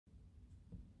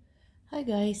Hi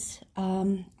guys,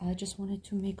 I just wanted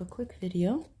to make a quick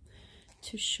video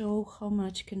to show how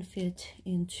much can fit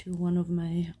into one of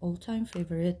my all-time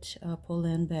favorite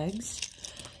Polene bags.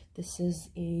 This is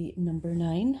a number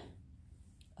 9,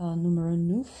 Numero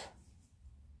Neuf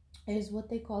is what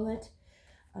they call it.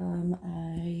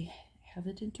 I have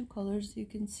it in two colors. You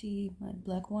can see my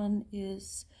black one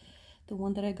is the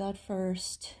one that I got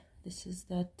first. This is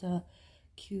that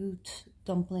cute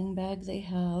dumpling bag they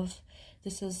have.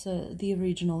 This is the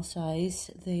original size.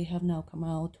 They have now come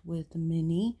out with the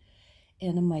mini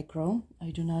and a micro. I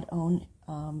do not own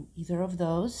either of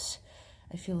those.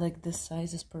 I feel like this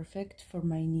size is perfect for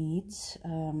my needs.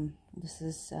 This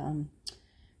is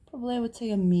probably, I would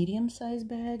say, a medium size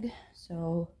bag,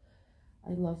 so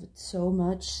I love it so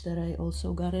much that I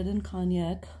also got it in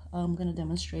cognac. I'm gonna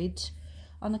demonstrate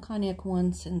on the cognac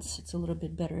one since it's a little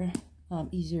bit better,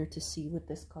 easier to see with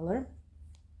this color.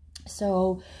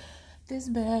 So this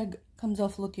bag comes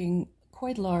off looking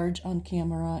quite large on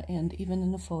camera and even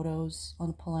in the photos on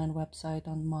the Polene website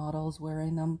on models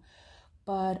wearing them,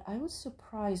 but I was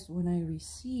surprised when I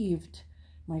received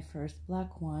my first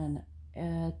black one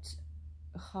at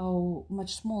how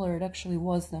much smaller it actually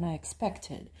was than I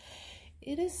expected.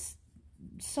 It is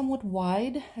somewhat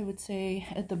wide, I would say.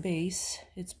 At the base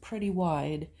it's pretty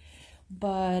wide,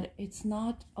 but it's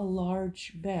not a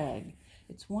large bag.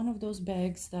 It's one of those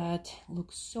bags that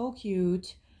looks so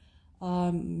cute,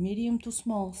 medium to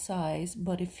small size,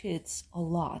 but it fits a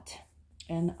lot,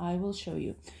 and I will show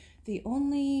you. The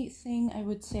only thing I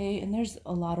would say, and there's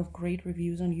a lot of great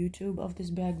reviews on YouTube of this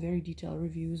bag, very detailed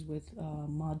reviews with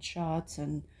mod shots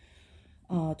and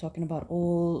talking about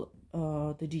all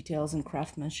the details and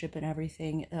craftsmanship and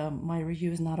everything. My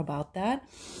review is not about that.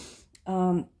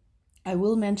 I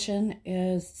will mention,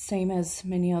 is same as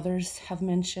many others have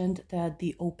mentioned, that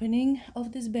the opening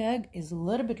of this bag is a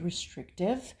little bit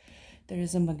restrictive. There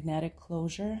is a magnetic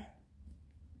closure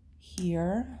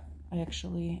here. I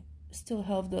actually still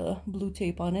have the blue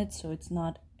tape on it, so it's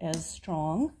not as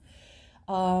strong.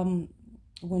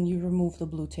 When you remove the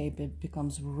blue tape, it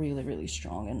becomes really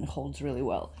strong and holds really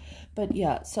well. But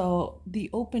yeah, so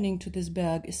the opening to this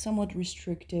bag is somewhat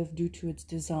restrictive due to its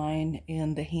design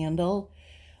and the handle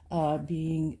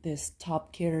being this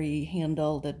top carry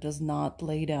handle that does not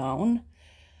lay down.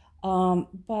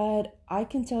 But I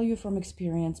can tell you from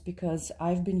experience, because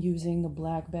I've been using the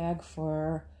black bag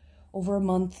for over a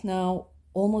month now,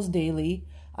 almost daily.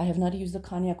 I have not used the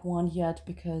cognac one yet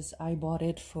because I bought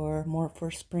it more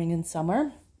for spring and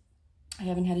summer. I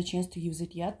haven't had a chance to use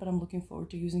it yet, but I'm looking forward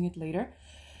to using it later.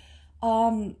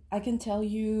 I can tell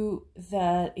you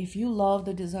that if you love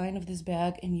the design of this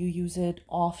bag and you use it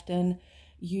often,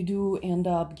 you do end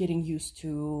up getting used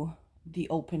to the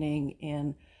opening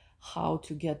and how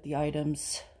to get the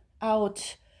items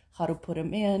out, how to put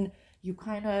them in. You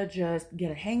kind of just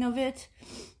get a hang of it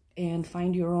and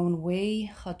find your own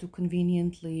way how to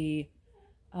conveniently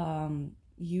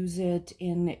use it,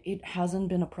 and it hasn't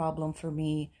been a problem for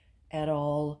me at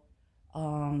all.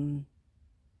 You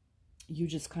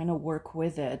just kind of work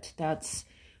with it. That's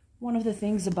one of the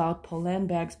things about Polene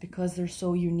bags, because they're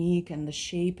so unique and the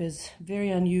shape is very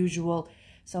unusual.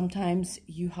 Sometimes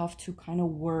you have to kind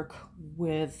of work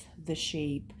with the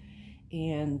shape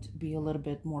and be a little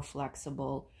bit more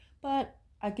flexible, but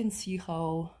I can see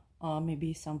how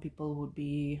maybe some people would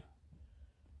be,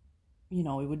 it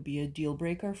would be a deal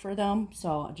breaker for them.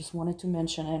 So I just wanted to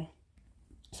mention it.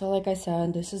 So like I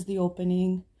said, this is the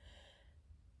opening,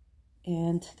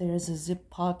 and there's a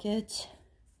zip pocket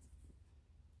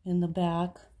in the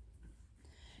back,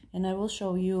 and I will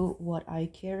show you what I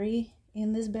carry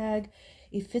in this bag.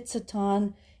 It fits a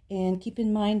ton, and keep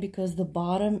in mind, because the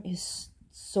bottom is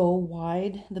so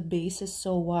wide, the base is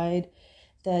so wide,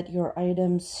 that your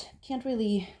items can't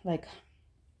really, like,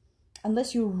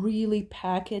 unless you really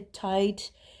pack it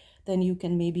tight, then you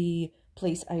can maybe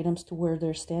place items to where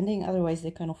they're standing. Otherwise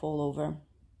they kind of fall over.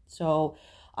 So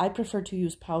I prefer to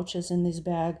use pouches in this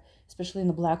bag, especially in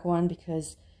the black one,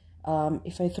 because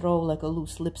if I throw like a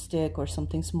loose lipstick or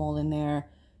something small in there,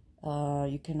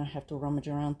 you kind of have to rummage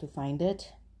around to find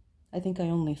it. I think I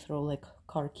only throw like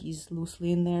car keys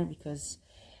loosely in there because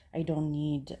I don't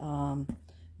need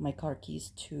my car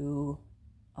keys to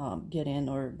get in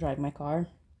or drive my car.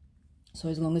 So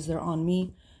as long as they're on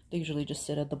me, they usually just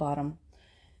sit at the bottom.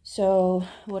 So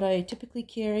what I typically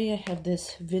carry, I have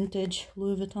this vintage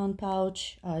Louis Vuitton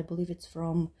pouch. I believe it's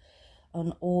from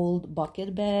an old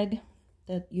bucket bag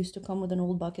that used to come with an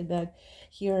old bucket bag.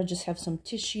 Here I just have some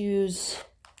tissues.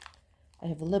 I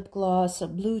have a lip gloss, a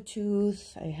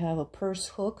Bluetooth. I have a purse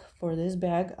hook for this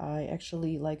bag. I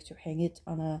actually like to hang it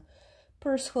on a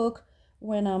purse hook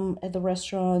when I'm at the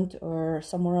restaurant or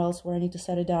somewhere else where I need to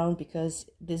set it down, because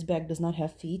this bag does not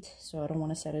have feet, so I don't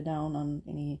want to set it down on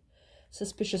any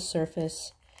suspicious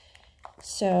surface.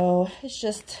 So it's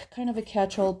just kind of a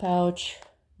catch-all pouch,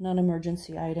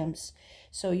 non-emergency items.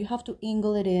 So you have to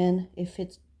angle it in. It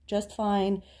fits just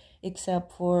fine,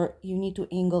 except for you need to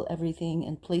angle everything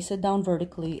and place it down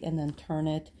vertically and then turn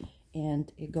it,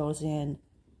 and it goes in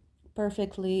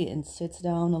perfectly and sits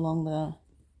down along the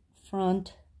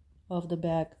front of the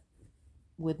bag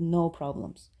with no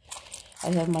problems.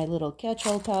 I have my little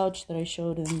catch-all pouch that I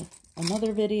showed in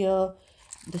another video.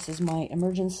 This is my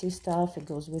emergency stuff. It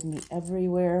goes with me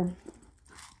everywhere.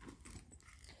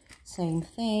 Same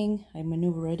thing. I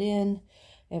maneuver it in.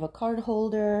 I have a card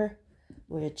holder,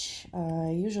 which I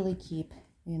usually keep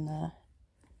in a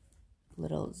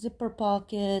little zipper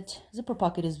pocket. Zipper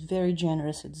pocket is very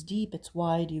generous. It's deep, it's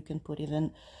wide. You can put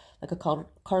even like a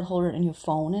card holder and your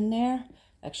phone in there.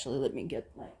 Actually, let me get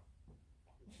my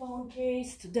phone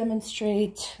case to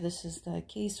demonstrate. This is the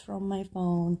case from my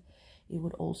phone. It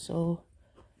would also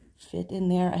fit in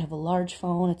there. I have a large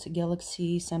phone. It's a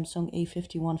Galaxy Samsung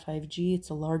A51 5G. It's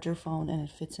a larger phone and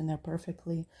it fits in there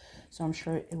perfectly. So I'm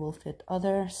sure it will fit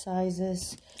other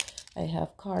sizes. I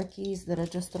have car keys that I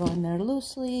just throw in there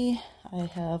loosely. I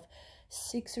have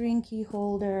 6-ring key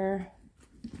holder.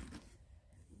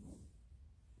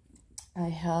 I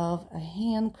have a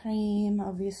hand cream,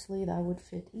 obviously, that would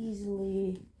fit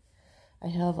easily. I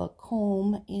have a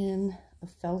comb in a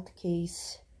felt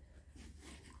case.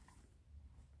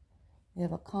 I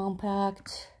have a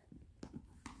compact,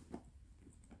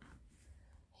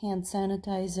 hand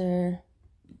sanitizer,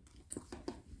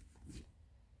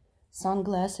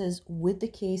 sunglasses with the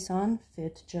case on,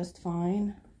 fit just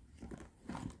fine,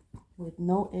 with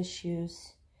no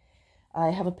issues.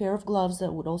 I have a pair of gloves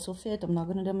that would also fit. I'm not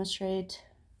going to demonstrate.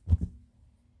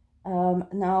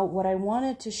 Now, what I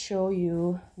wanted to show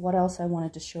you, what else I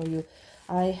wanted to show you,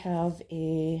 I have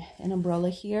an umbrella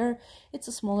here. It's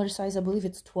a smaller size. I believe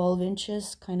it's 12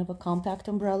 inches, kind of a compact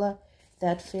umbrella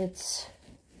that fits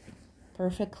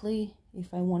perfectly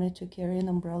if I wanted to carry an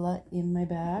umbrella in my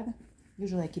bag.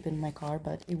 Usually I keep it in my car,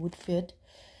 but it would fit.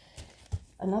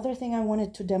 Another thing I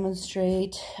wanted to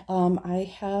demonstrate, I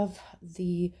have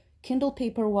the Kindle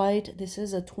Paperwhite. This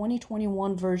is a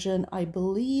 2021 version. I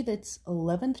believe it's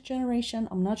 11th generation.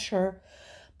 I'm not sure.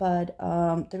 But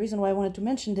the reason why I wanted to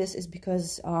mention this is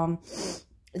because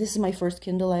this is my first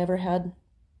Kindle I ever had.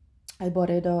 I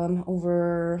bought it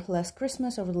over last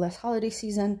Christmas, over the last holiday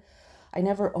season. I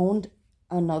never owned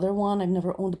another one. I've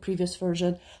never owned the previous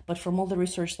version. But from all the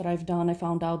research that I've done, I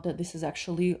found out that this is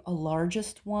actually a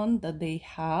largest one that they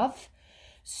have.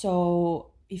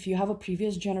 So if you have a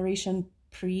previous generation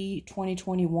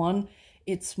pre-2021,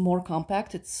 it's more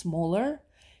compact, it's smaller.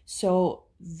 So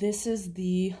this is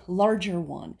the larger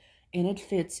one and it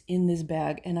fits in this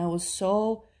bag, and I was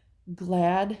so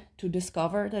glad to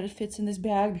discover that it fits in this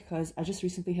bag, because I just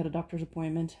recently had a doctor's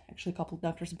appointment, actually a couple of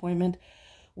doctor's appointments,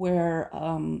 where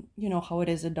you know how it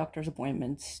is at doctor's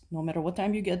appointments. No matter what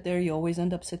time you get there, you always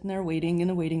end up sitting there waiting in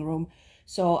the waiting room.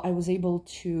 So I was able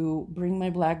to bring my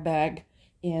black bag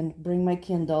and bring my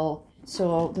Kindle.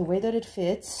 So the way that it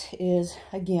fits is,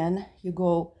 again, you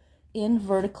go in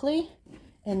vertically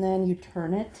and then you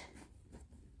turn it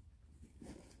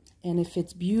and it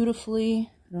fits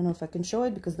beautifully. I don't know if I can show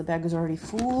it because the bag is already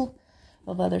full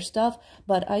of other stuff,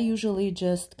 but I usually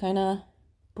just kind of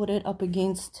put it up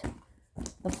against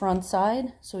the front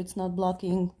side so it's not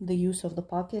blocking the use of the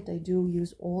pocket. I do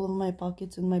use all of my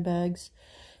pockets in my bags,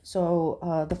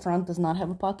 so the front does not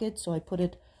have a pocket, so I put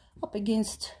it up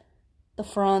against the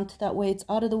front. That way it's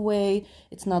out of the way,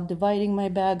 it's not dividing my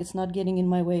bag, it's not getting in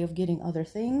my way of getting other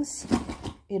things.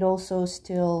 It also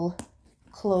still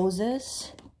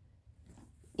closes.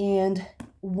 And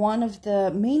one of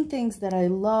the main things that I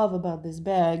love about this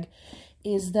bag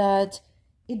is that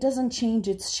it doesn't change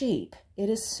its shape. It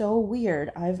is so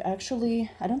weird. I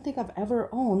don't think I've ever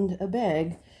owned a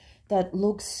bag that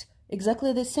looks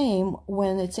exactly the same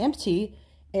when it's empty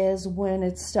as when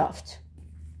it's stuffed.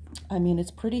 I mean,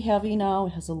 it's pretty heavy now.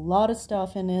 It has a lot of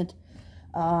stuff in it.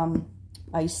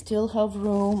 I still have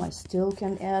room. I still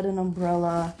can add an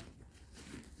umbrella.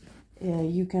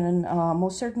 You can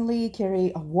most certainly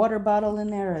carry a water bottle in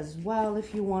there as well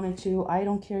if you wanted to. I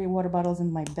don't carry water bottles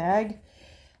in my bag.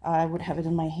 I would have it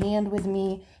in my hand with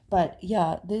me. But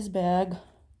yeah, this bag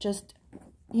just,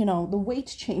 you know, the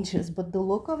weight changes, but the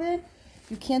look of it,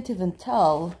 you can't even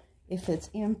tell if it's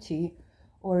empty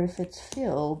or if it's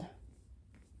filled,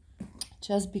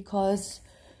 just because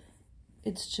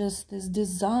it's just this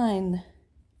design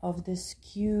of this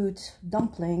cute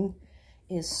dumpling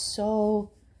is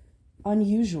so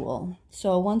unusual.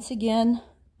 So once again,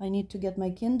 I need to get my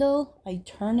Kindle. I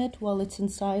turn it while it's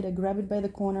inside. I grab it by the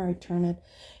corner, I turn it.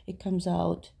 It comes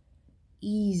out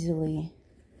easily.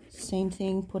 Same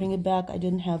thing, putting it back. I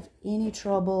didn't have any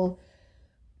trouble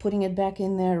putting it back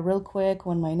in there real quick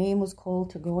when my name was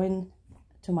called to go in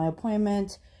to my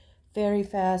appointment. Very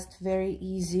fast, very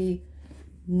easy,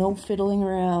 no fiddling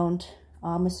around.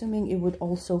 I'm assuming it would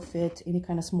also fit any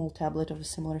kind of small tablet of a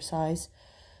similar size,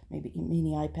 maybe a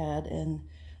mini iPad and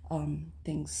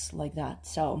things like that.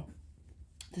 So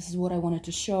this is what I wanted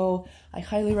to show. I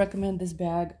highly recommend this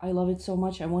bag. I love it so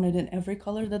much. I want it in every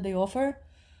color that they offer.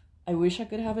 I wish I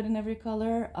could have it in every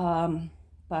color,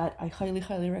 but I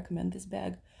highly recommend this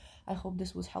bag. I hope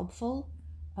this was helpful.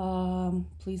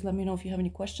 Please let me know if you have any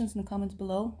questions in the comments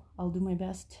below. I'll do my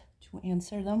best to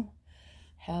answer them.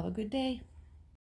 Have a good day.